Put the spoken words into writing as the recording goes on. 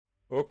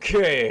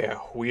Okay,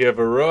 we have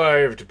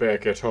arrived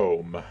back at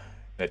home.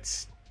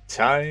 It's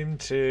time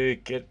to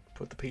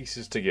put the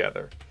pieces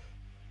together.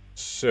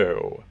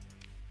 So,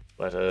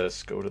 let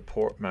us go to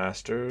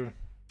Portmaster.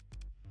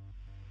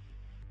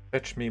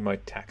 Fetch me my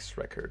tax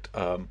record.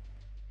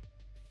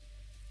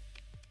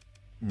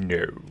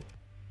 No.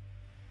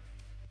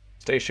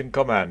 Station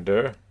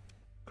Commander.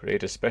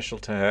 Create a special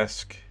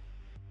task.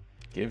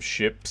 Give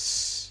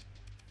ships.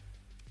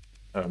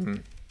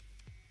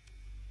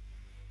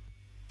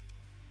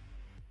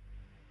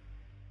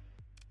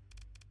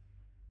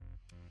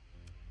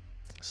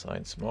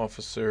 Assign some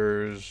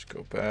officers.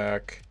 Go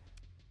back.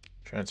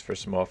 Transfer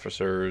some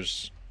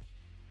officers.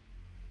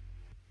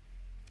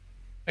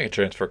 I can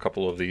transfer a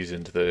couple of these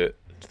into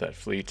that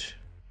fleet.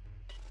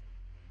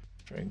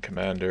 Train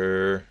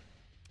commander.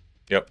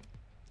 Yep.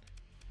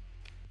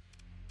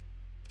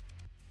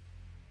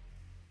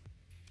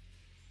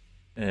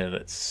 And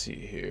let's see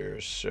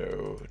here.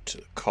 So to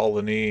the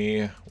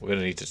colony, we're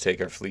gonna need to take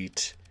our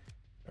fleet,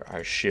 or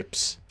our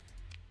ships,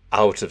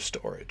 out of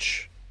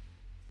storage.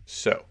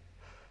 So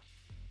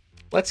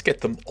let's get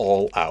them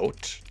all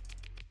out.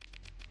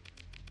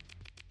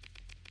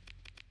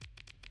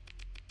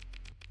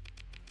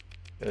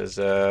 As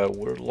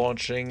we're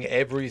launching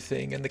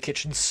everything in the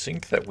kitchen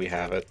sink that we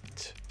have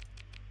at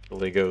the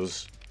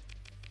Legos.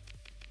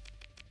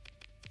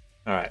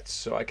 Alright,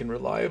 so I can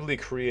reliably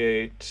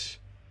create...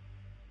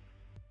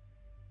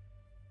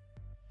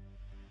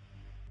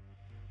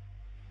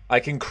 I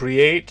can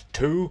create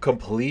 2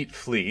 complete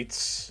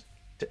fleets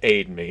to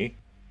aid me.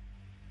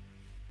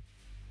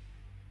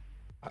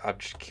 I'm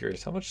just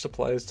curious, how much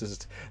supplies does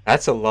it...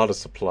 That's a lot of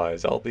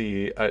supplies. I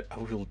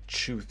will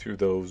chew through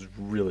those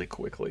really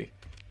quickly.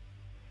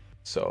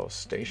 So,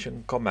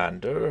 Station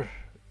Commander.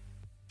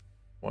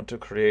 Want to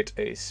create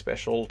a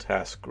special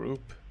task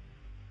group.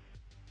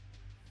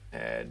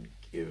 And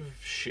give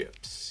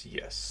ships.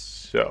 Yes.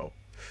 So,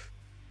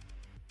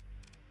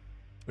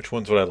 which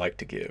ones would I like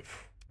to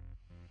give?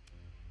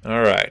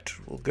 Alright,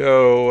 we'll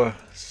go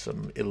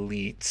some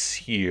elites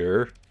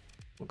here.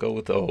 We'll go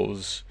with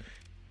those.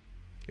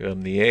 Give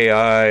them the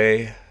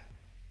AI,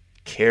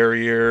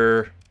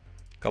 carrier,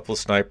 a couple of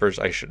snipers.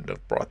 I shouldn't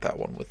have brought that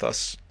one with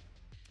us.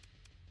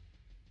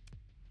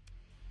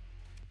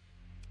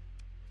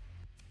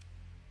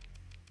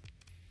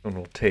 And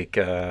we'll take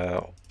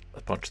a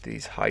bunch of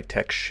these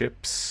high-tech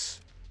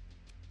ships.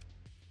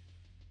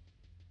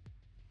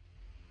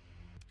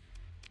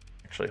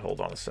 Actually, hold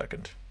on a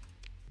second.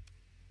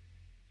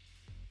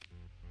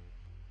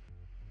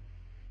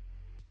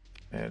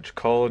 Manage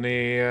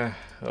colony.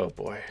 Oh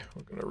boy,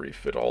 we're going to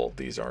refit all of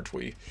these, aren't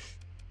we?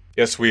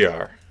 Yes, we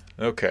are.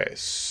 Okay,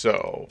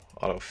 so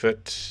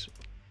auto-fit,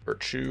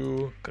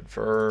 virtue,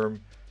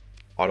 confirm.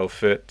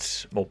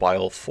 Auto-fit,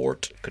 mobile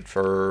fort,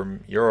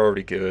 confirm. You're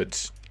already good.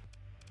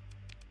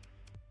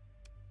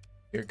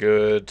 You're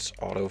good.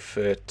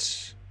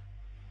 Auto-fit.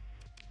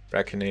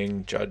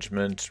 Reckoning,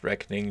 judgment,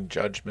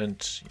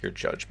 your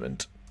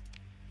judgment.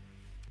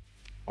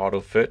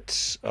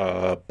 Auto-fit,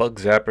 bug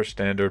zapper,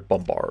 standard,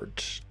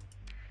 bombard.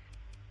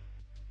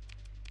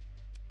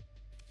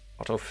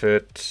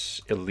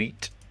 Auto-fit,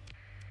 elite.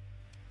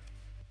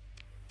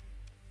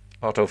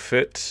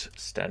 Auto-fit,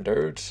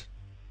 standard.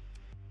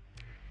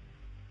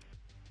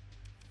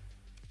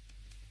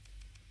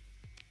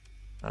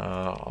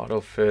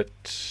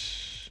 Auto-fit...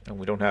 And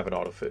we don't have an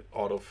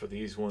auto for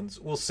these ones.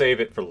 We'll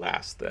save it for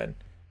last then.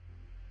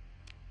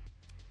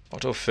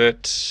 Auto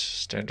fit,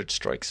 standard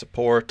strike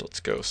support. Let's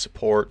go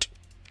support.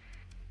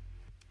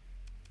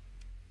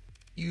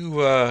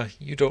 You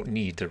don't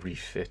need to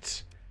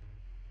refit.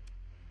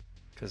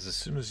 Because as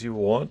soon as you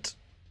want,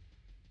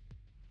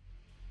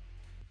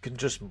 you can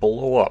just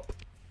blow up.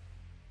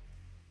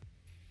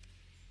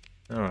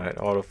 Alright,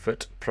 auto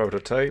fit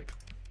prototype.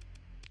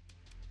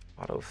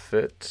 Auto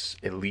fit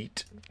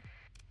elite.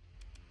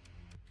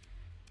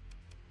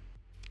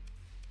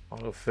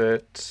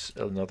 Auto-fit,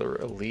 another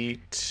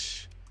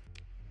elite.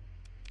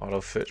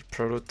 Auto-fit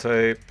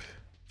prototype.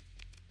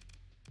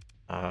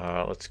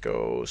 Let's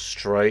go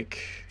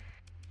strike.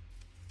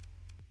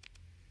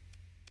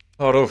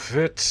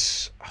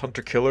 Auto-fit,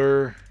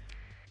 hunter-killer.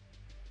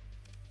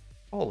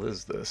 All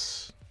is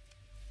this?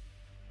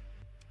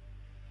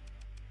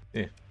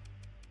 Yeah.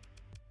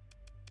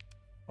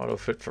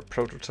 Auto-fit for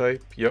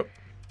prototype, yep.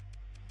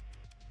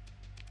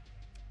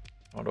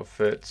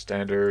 Auto-fit,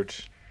 standard.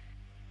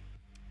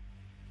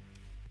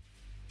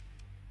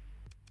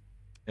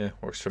 Yeah,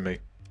 works for me.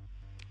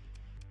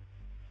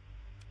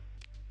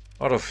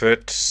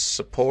 Auto-fit,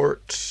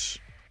 support.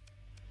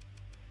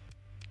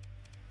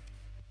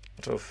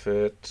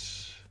 Auto-fit,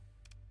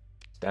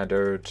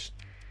 standard.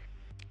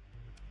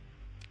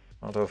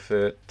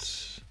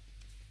 Auto-fit,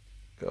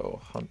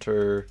 go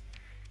hunter.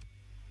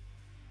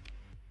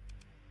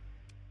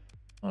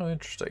 Oh,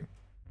 interesting.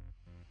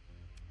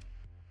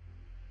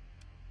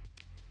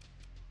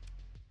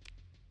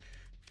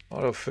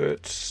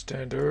 Auto-fit,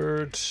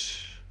 standard.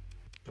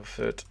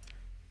 Fit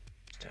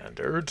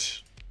standard.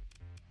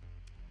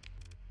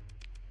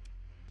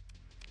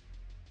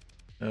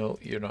 No,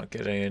 you're not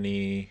getting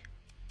any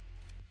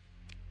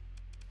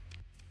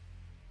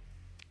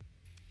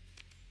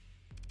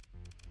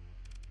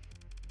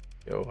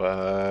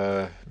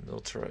Go,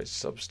 militarized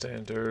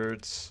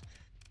substandards.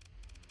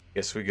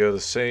 Guess we go the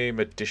same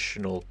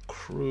additional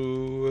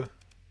crew.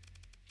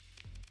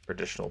 Or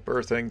additional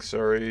berthing,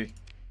 sorry.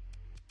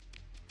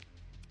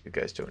 You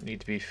guys don't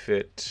need to be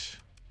fit.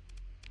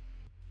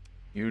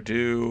 You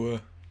do.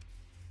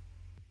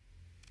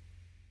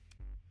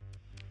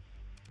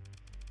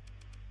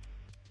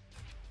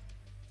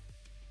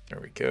 There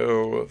we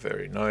go.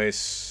 Very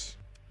nice.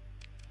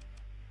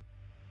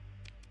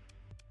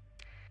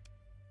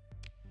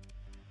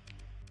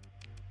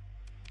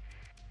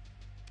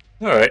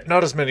 Alright,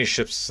 not as many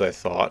ships as I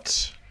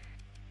thought.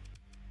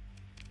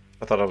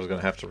 I thought I was going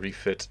to have to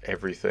refit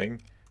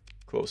everything.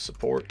 Close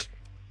support.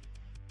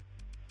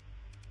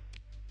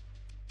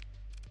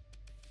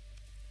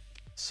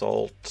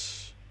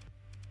 Assault.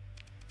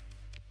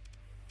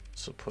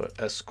 So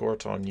put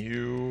escort on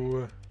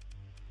you.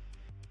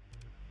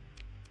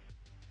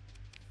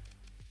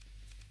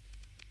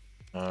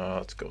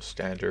 Let's go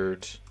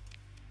standard.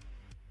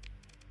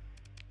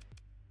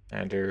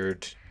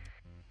 Standard.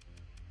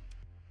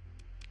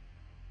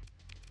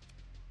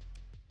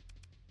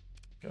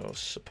 Go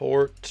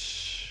support.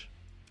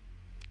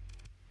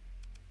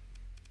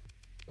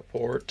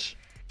 Support.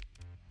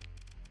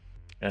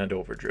 And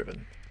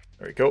overdriven.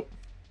 There we go.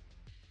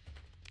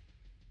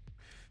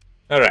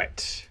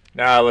 Alright.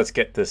 Now let's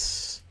get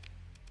this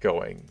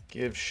going.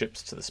 Give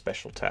ships to the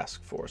special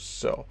task force.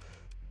 So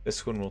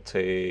this one will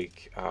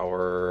take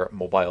our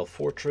mobile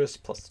fortress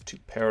plus the 2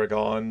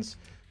 paragons.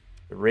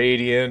 The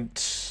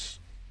Radiant.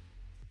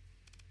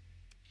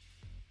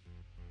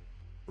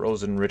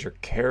 Rosenritter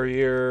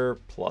carrier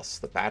plus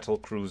the battle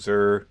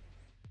cruiser.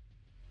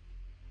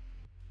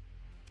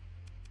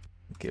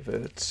 Give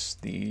it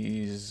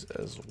these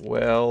as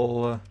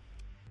well.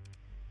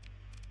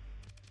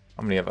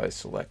 How many have I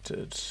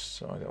selected?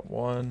 So I got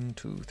 1,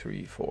 2,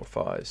 3, 4,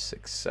 5,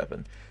 6,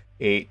 7,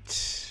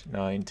 8,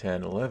 9,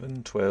 10,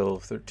 11,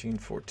 12, 13,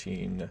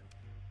 14.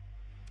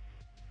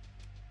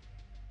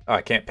 Oh,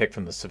 I can't pick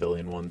from the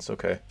civilian ones.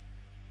 Okay.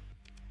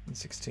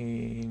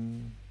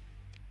 16,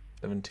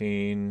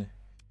 17,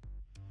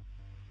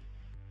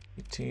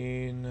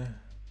 18,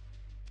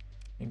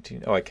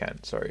 19. Oh, I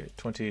can. Sorry.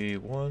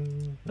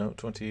 21. No,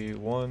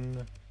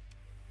 21.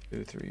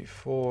 2, 3,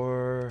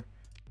 4,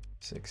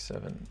 6,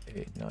 7,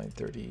 8, 9,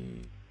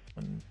 30.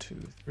 1, 2,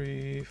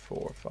 3,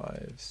 4,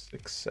 5,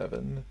 6,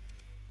 7.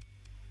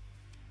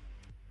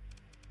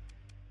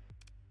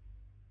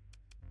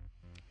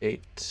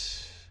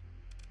 8.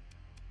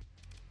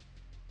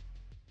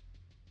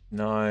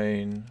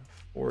 9,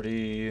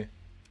 40.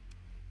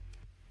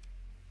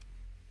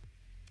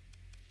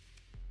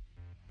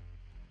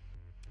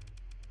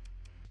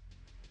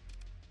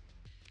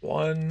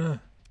 1,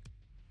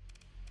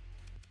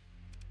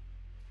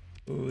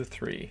 2,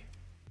 3. There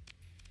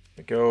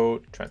we go.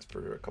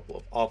 Transfer a couple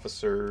of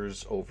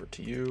officers over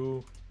to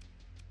you.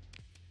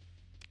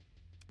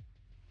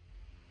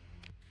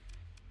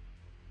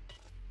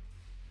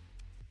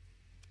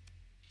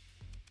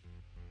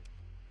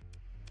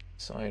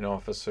 Assign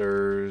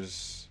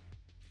officers.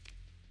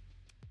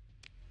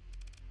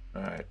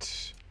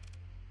 Alright.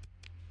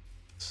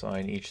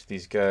 Assign each of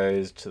these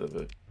guys to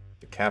the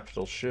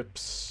capital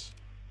ships.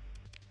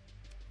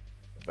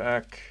 Go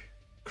back.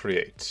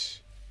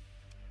 Create.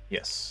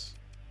 Yes.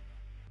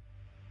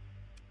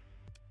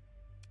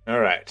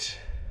 Alright.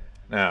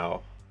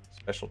 Now,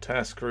 special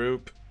task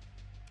group.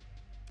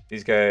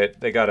 These guys,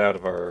 they got out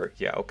of our...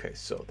 Yeah, okay,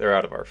 so they're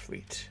out of our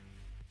fleet.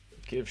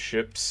 Give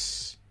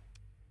ships...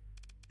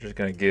 Just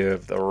gonna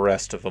give the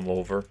rest of them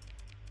over.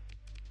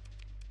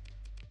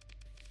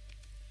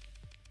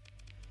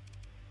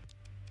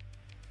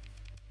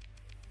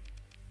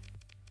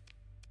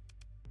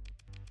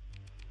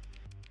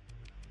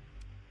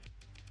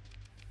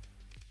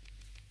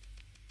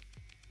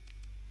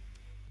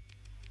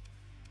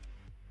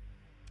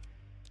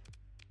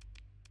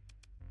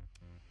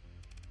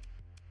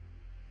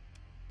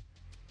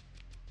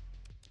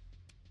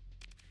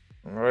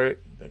 All right,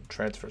 then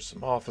transfer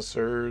some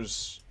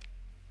officers.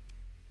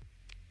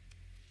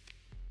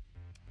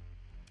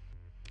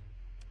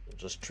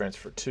 Just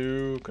transfer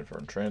 2,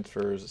 confirm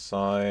transfers,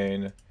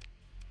 assign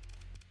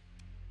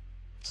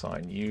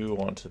you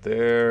onto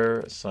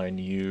there, assign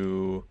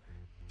you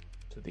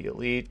to the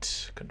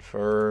elite,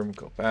 confirm,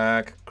 go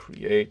back,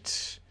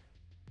 create,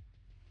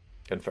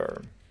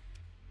 confirm.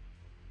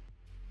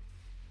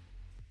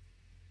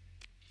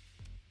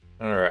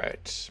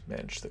 Alright,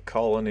 manage the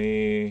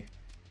colony,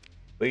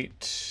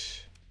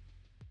 elite,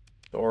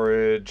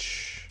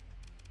 storage,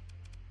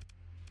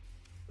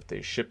 put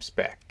these ships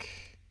back.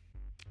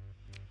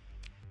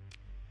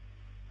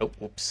 Oh,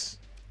 whoops.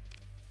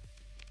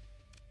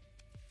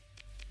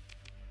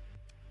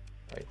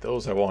 Right,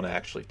 those I want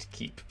actually to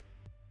keep.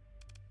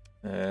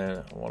 And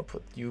I want to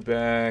put you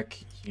back,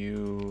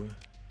 you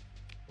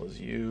was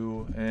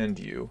you, and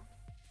you.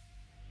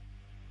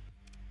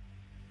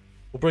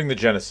 We'll bring the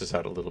Genesis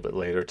out a little bit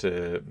later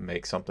to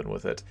make something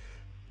with it.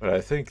 But I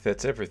think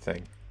that's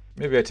everything.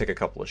 Maybe I take a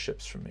couple of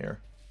ships from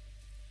here.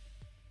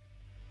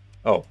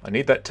 Oh, I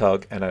need that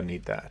tug, and I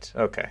need that.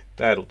 Okay,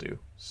 that'll do.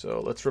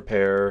 So let's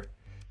repair.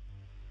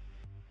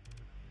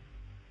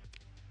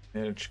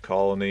 Manage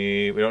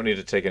colony. We don't need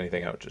to take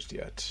anything out just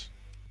yet.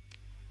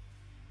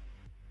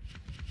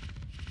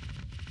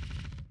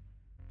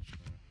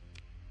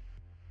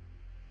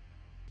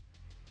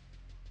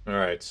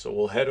 Alright, so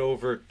we'll head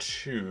over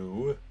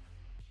to...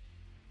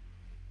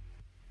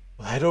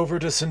 We'll head over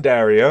to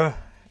Sindaria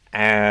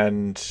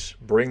and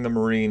bring the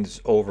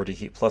Marines over to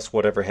here, plus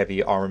whatever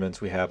heavy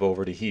armaments we have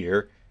over to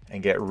here,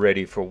 and get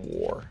ready for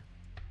war.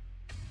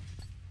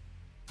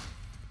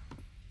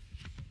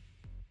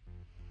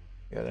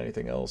 Got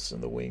anything else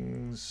in the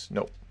wings?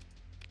 Nope.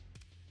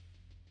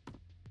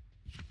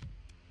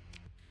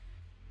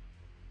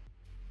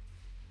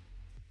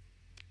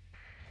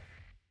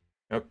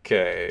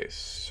 Okay,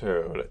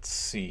 so let's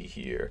see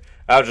here.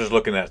 I was just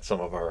looking at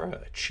some of our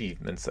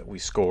achievements that we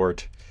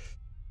scored.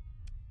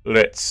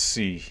 Let's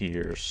see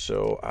here.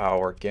 So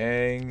our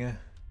gang...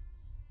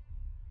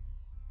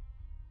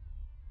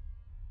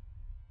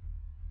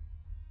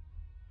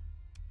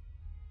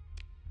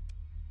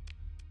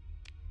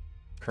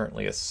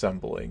 currently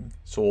assembling.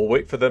 So we'll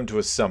wait for them to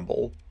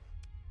assemble.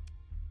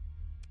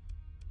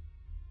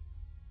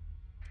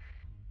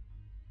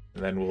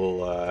 And then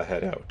we'll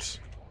head out.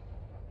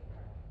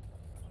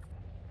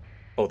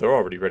 Oh, they're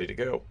already ready to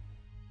go.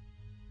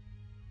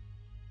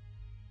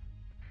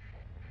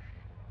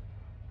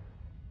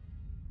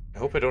 I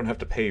hope I don't have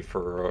to pay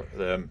for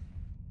them.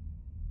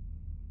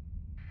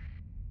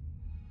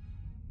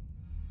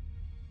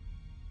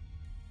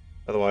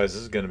 Otherwise,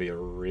 this is going to be a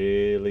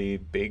really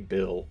big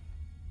bill.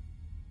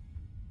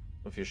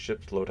 If your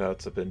ship's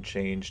loadouts have been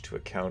changed to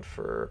account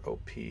for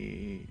OP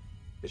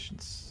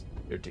efficiency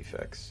or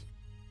defects.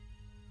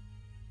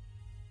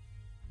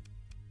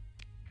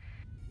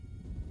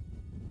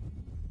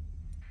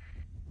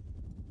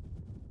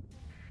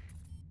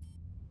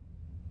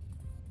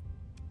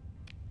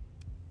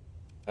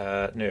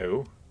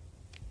 No.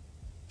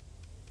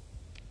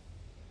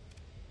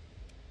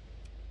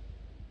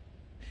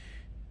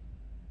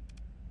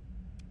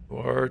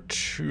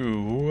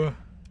 R2.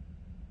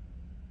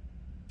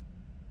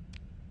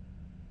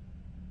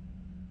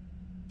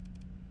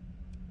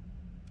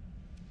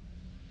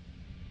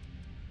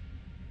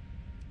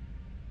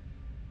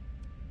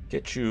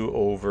 Get you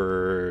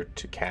over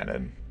to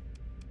cannon.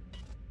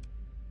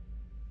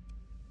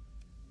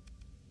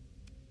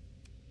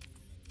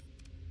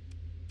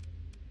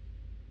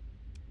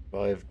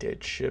 Revive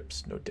dead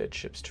ships. No dead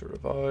ships to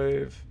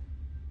revive.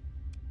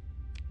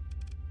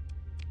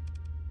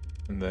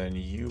 And then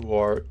you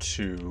are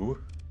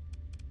to...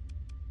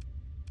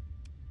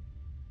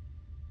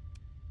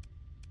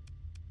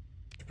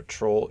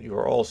 patrol. You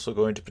are also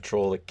going to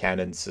patrol the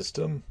cannon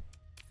system.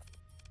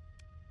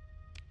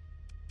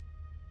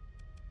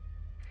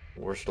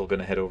 We're still going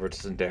to head over to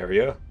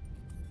Sindaria.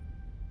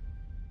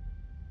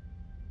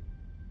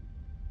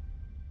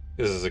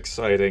 This is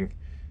exciting.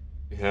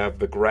 We have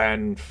the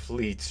grand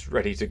fleets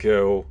ready to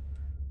go.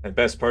 And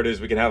best part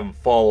is we can have them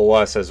follow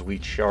us as we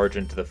charge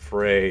into the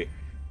fray.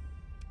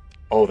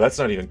 Oh, that's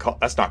not even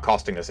that's not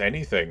costing us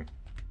anything.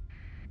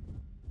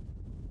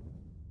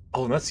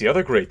 Oh, and that's the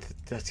other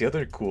that's the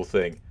other cool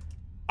thing.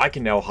 I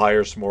can now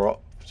hire some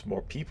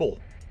more people.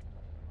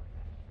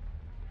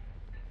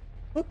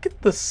 Look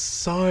at the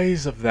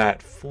size of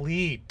that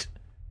fleet.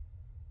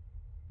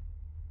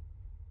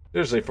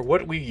 Seriously, for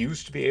what we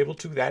used to be able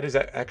to, that is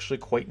actually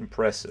quite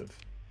impressive.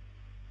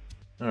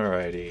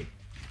 Alrighty.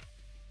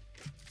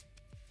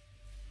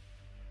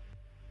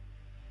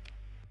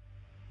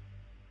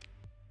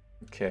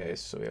 Okay,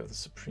 so we have the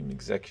Supreme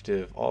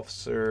Executive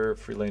Officer,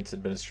 Freelance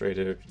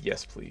Administrative.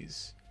 Yes,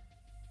 please.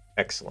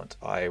 Excellent.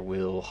 I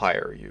will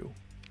hire you.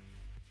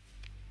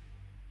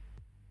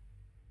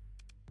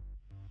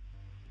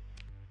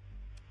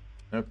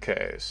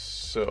 Okay,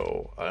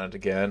 so, and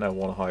again, I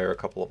want to hire a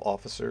couple of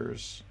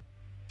officers.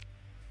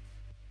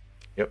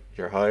 Yep,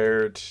 you're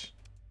hired.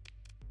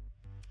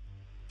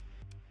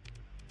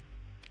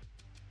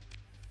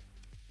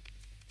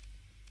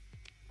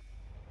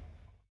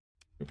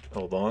 Oops,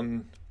 hold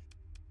on.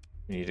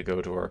 We need to go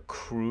to our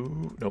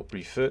crew. Nope,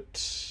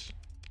 refit.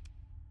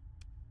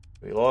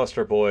 We lost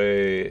our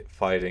boy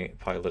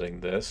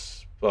piloting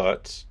this,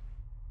 but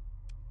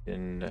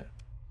can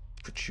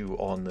put you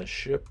on the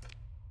ship.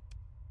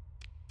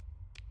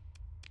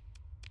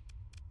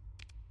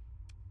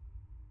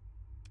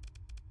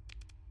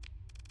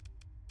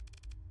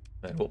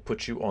 And we'll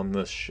put you on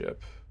this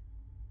ship.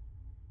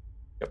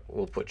 Yep,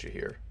 we'll put you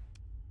here.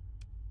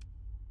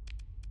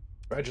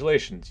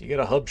 Congratulations, you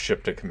get a hub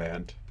ship to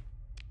command.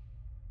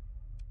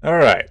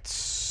 Alright,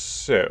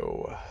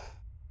 so...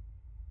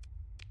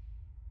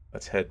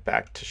 let's head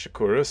back to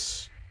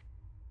Shakuris.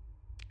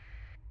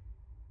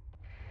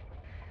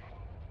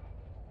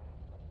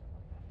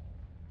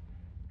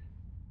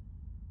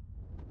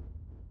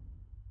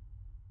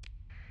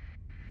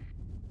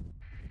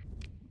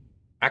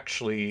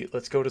 Actually,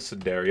 let's go to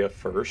Sindaria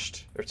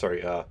first. Or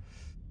sorry,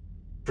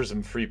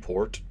 Prism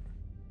Freeport.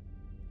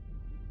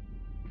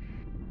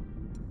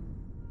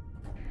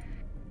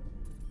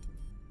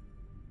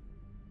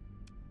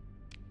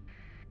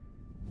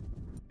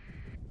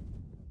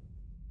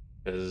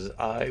 Because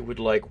I would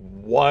like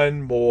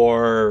one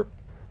more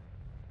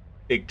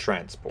big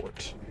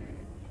transport.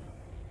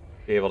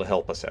 Be able to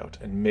help us out.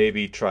 And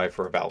maybe try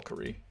for a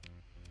Valkyrie.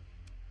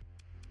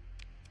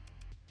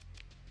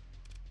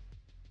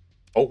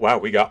 Oh, wow,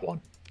 we got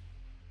one.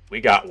 We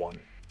got one.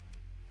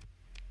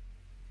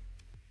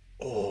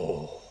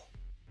 Oh,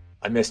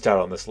 I missed out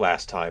on this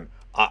last time.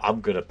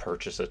 I'm gonna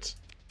purchase it.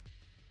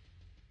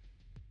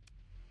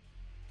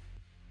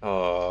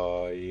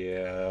 Oh,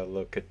 yeah,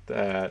 look at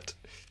that.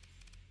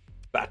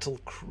 Battle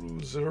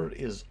cruiser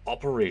is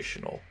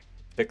operational.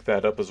 Pick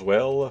that up as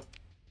well.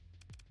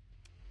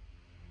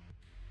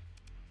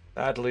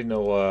 Sadly,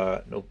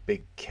 no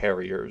big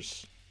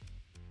carriers.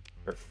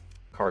 Or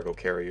cargo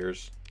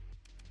carriers.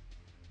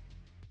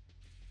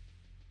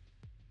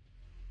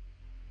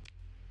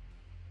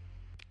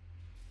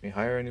 Can you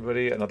hire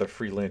anybody? Another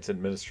freelance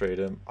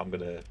administrator.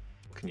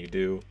 What can you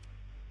do?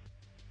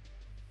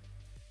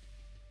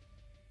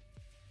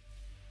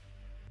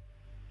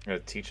 I'm gonna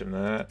teach him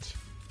that.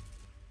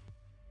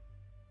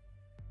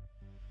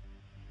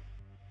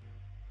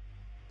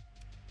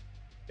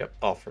 Yep,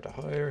 offer to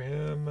hire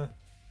him.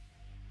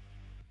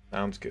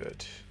 Sounds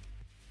good.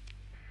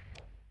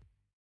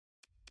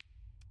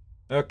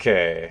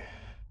 Okay.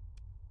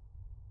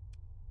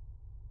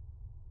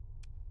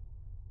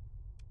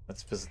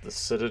 Let's visit the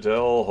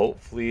Citadel.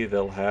 Hopefully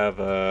they'll have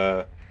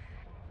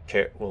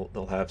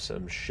they'll have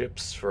some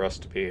ships for us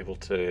to be able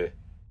to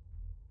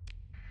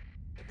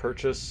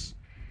purchase.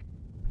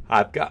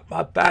 I've got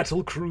my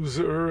battle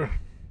cruiser.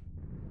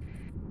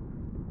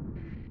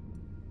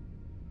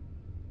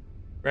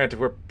 Granted,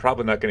 we're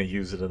probably not going to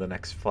use it in the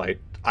next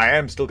fight. I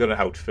am still going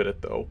to outfit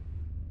it, though.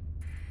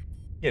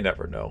 You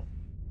never know.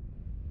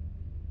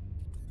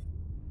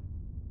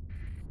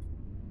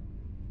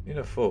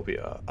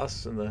 Xenophobia.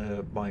 Us and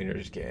the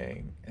Miners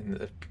Gang.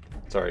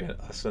 Sorry,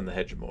 us and the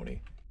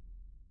Hegemony.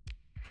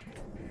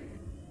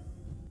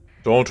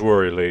 Don't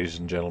worry, ladies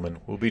and gentlemen.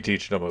 We'll be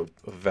teaching them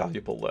a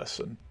valuable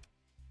lesson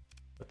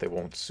that they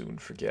won't soon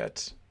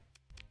forget.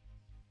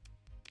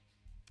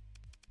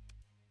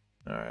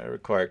 Alright, I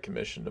require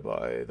commission to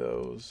buy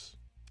those.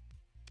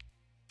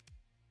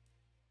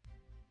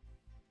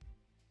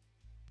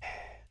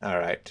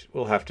 Alright,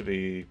 we'll have to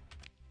be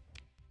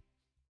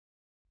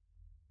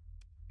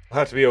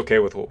okay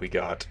with what we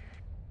got.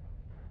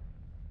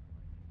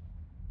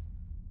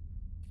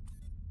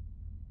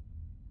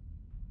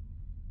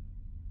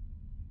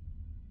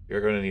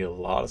 You're going to need a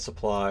lot of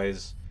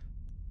supplies,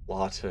 a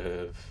lot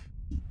of...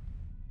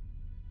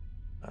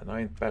 A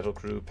 9th battle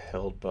group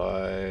held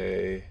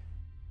by...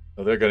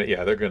 Oh, they're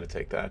gonna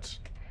take that.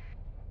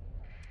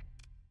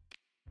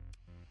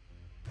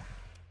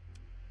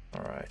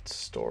 Alright,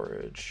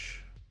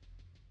 storage.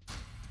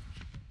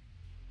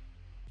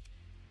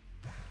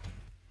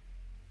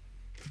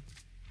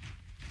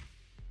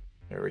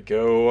 There we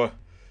go.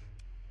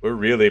 We're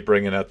really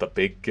bringing out the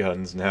big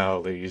guns now,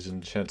 ladies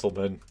and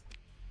gentlemen.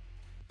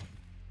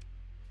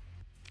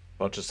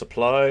 Bunch of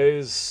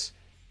supplies.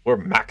 We're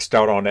maxed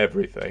out on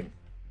everything.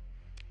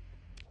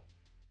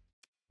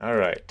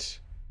 Alright.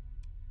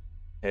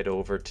 Head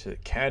over to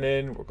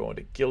Cannon. We're going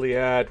to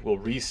Gilead. We'll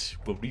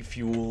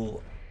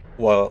refuel.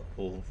 Well,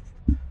 we'll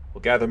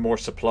gather more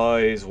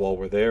supplies while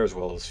we're there, as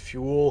well as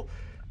fuel.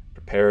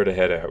 Prepare to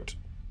head out.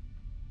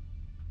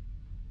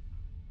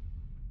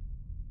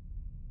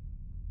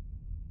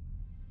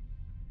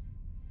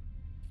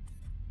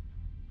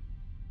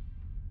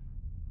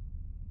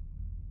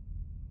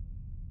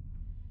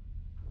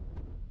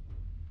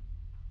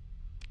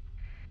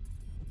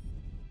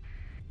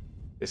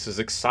 This is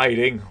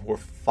exciting. We're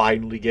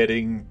finally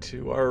getting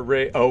to our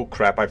raid. Oh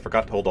crap, I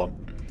forgot. Hold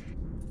on.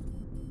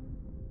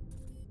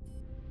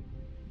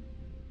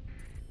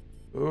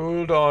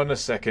 Hold on a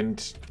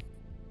second.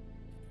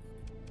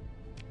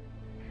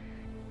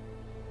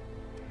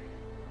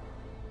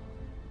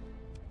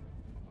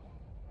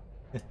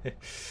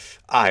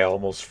 I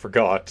almost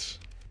forgot.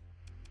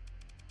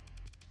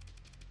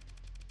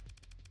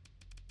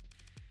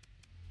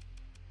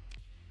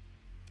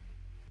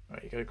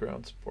 Alright, you got a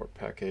ground support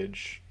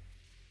package.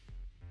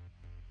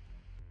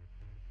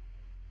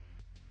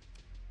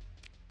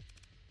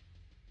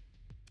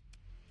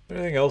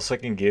 Anything else I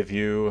can give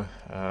you?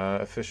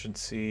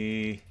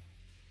 Efficiency.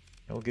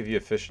 I'll give you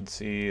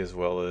efficiency as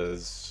well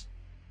as...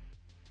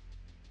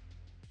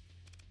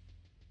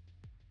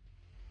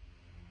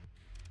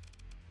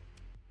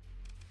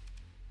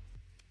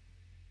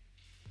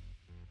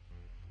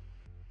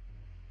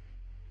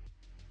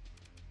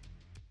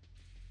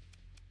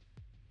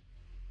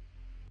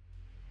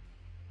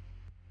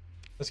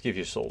 Let's give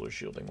you solar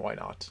shielding, why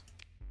not?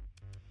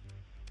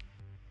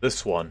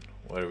 This one,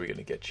 what are we going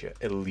to get you?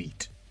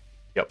 Elite.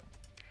 Yep.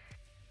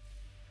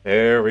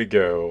 There we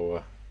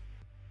go.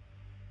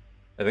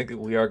 I think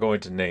we are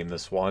going to name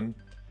this one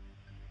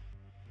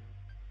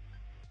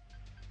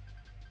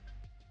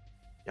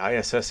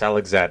ISS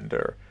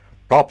Alexander.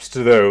 Props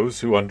to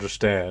those who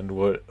understand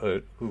what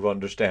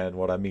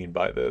I mean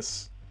by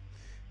this.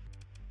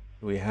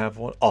 Do we have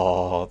one?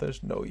 Oh,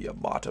 there's no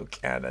Yamato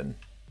cannon.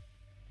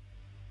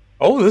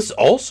 Oh, this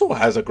also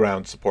has a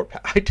ground support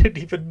pack. I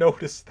didn't even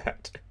notice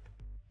that.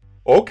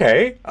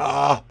 Okay.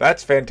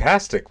 That's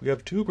fantastic. We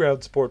have 2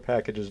 ground support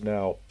packages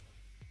now.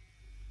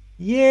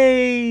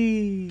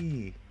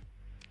 Yay!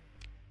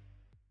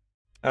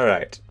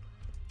 Alright.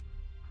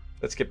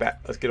 Let's get back.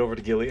 Let's get over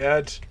to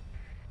Gilead.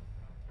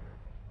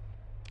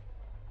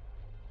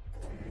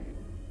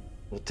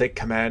 We'll take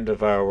command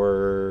of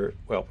our...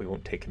 Well, we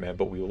won't take command,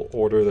 but we will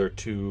order their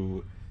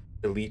 2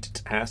 elite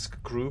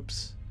task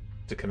groups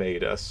to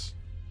command us.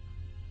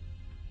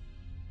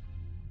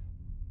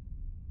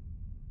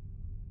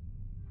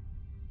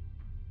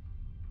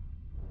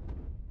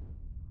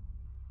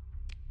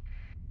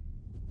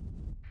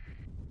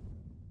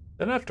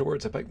 Then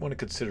afterwards, I might want to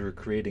consider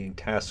creating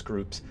task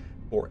groups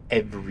for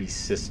every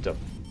system.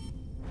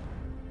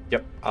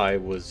 Yep, I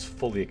was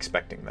fully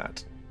expecting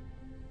that.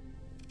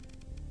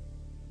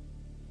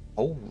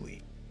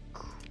 Holy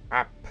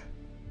crap.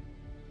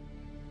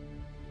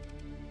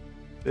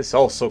 This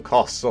also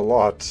costs a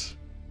lot.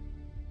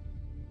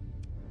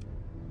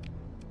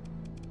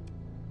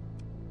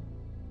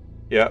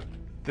 Yep,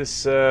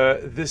 this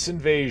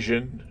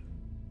invasion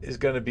is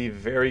going to be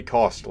very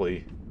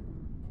costly.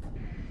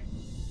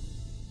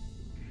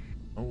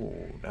 Oh,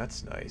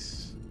 that's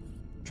nice.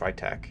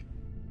 Tri-tac.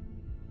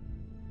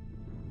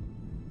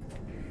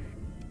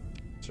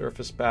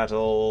 Surface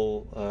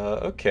battle.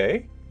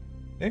 Okay.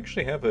 They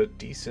actually have a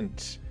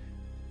decent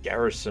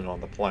garrison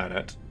on the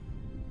planet.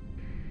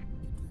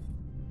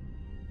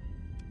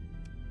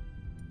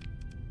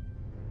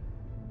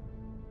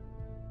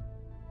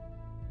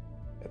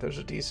 Yeah, there's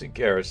a decent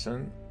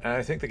garrison, and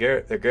I think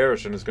the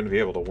garrison is going to be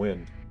able to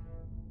win.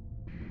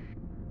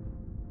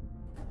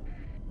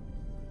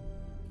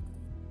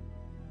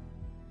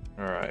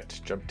 Alright,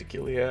 jump to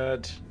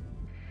Gilead.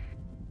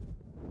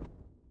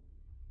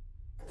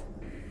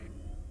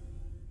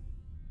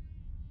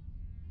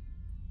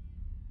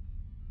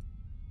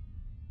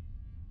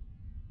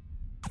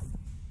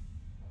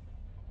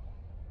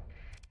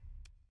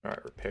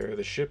 Alright, repair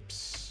the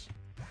ships.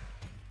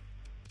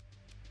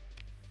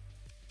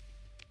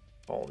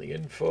 All the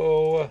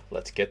info.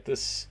 Let's get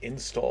this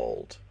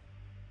installed.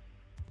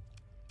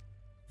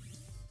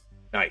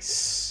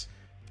 Nice.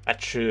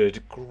 That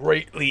should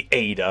greatly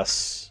aid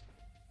us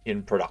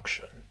in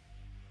production.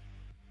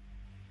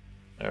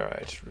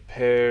 Alright,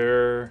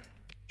 repair.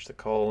 There's the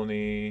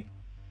colony.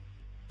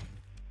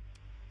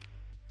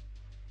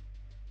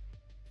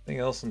 Anything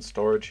else in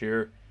storage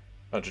here?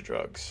 Bunch of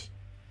drugs.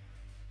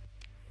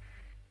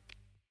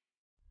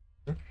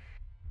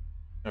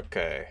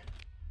 Okay.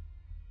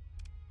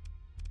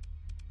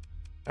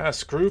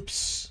 Task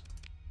groups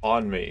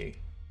on me.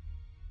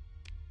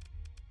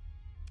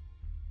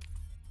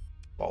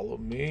 Follow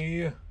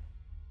me.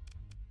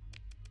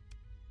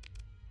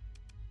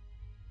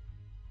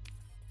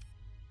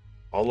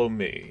 Follow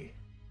me.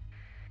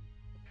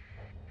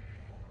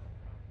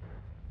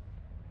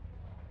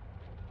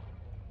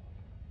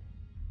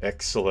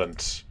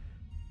 Excellent.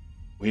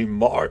 We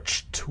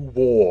march to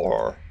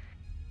war.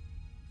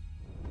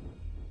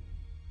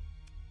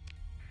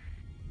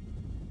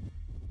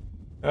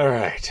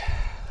 Alright,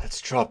 let's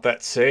drop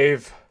that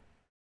save.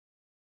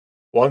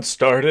 Once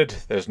started,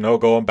 there's no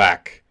going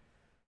back.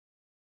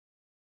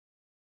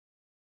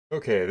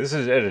 Okay, this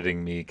is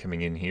editing me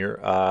coming in here.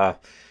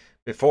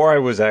 Before I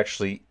was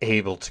actually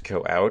able to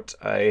go out,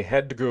 I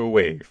had to go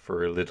away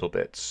for a little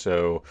bit,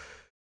 so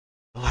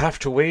I'll have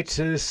to wait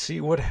to see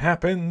what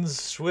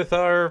happens with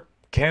our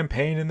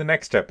campaign in the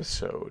next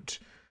episode.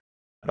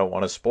 I don't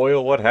want to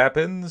spoil what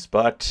happens,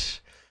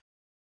 but,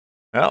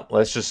 well,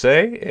 let's just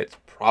say it's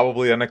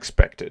probably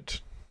unexpected.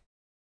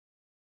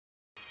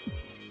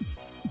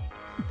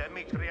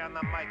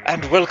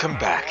 And welcome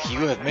back. You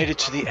have made it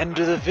to the end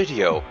of the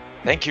video.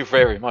 Thank you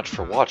very much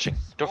for watching.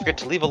 Don't forget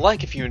to leave a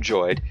like if you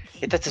enjoyed,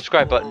 hit that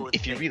subscribe button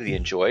if you really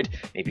enjoyed,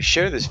 maybe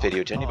share this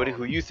video to anybody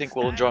who you think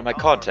will enjoy my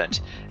content,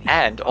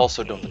 and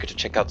also don't forget to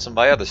check out some of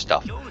my other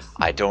stuff.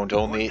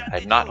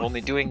 I'm not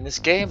only doing this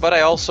game, but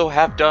I also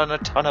have done a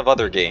ton of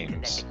other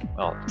games.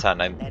 Well, a ton,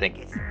 I'm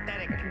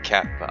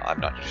I'm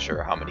not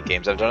sure how many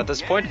games I've done at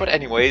this point, but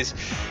anyways,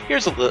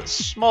 here's a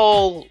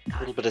small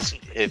little bit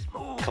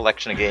of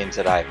collection of games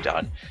that I've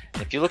done.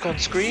 And if you look on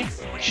screen,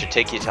 it should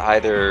take you to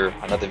either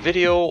another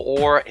video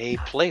or a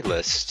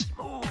playlist.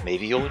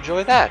 Maybe you'll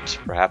enjoy that.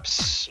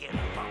 Perhaps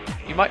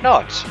you might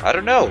not. I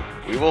don't know.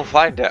 We will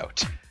find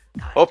out.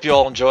 Hope you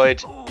all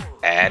enjoyed,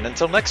 and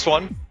until next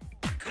one,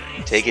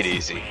 take it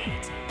easy.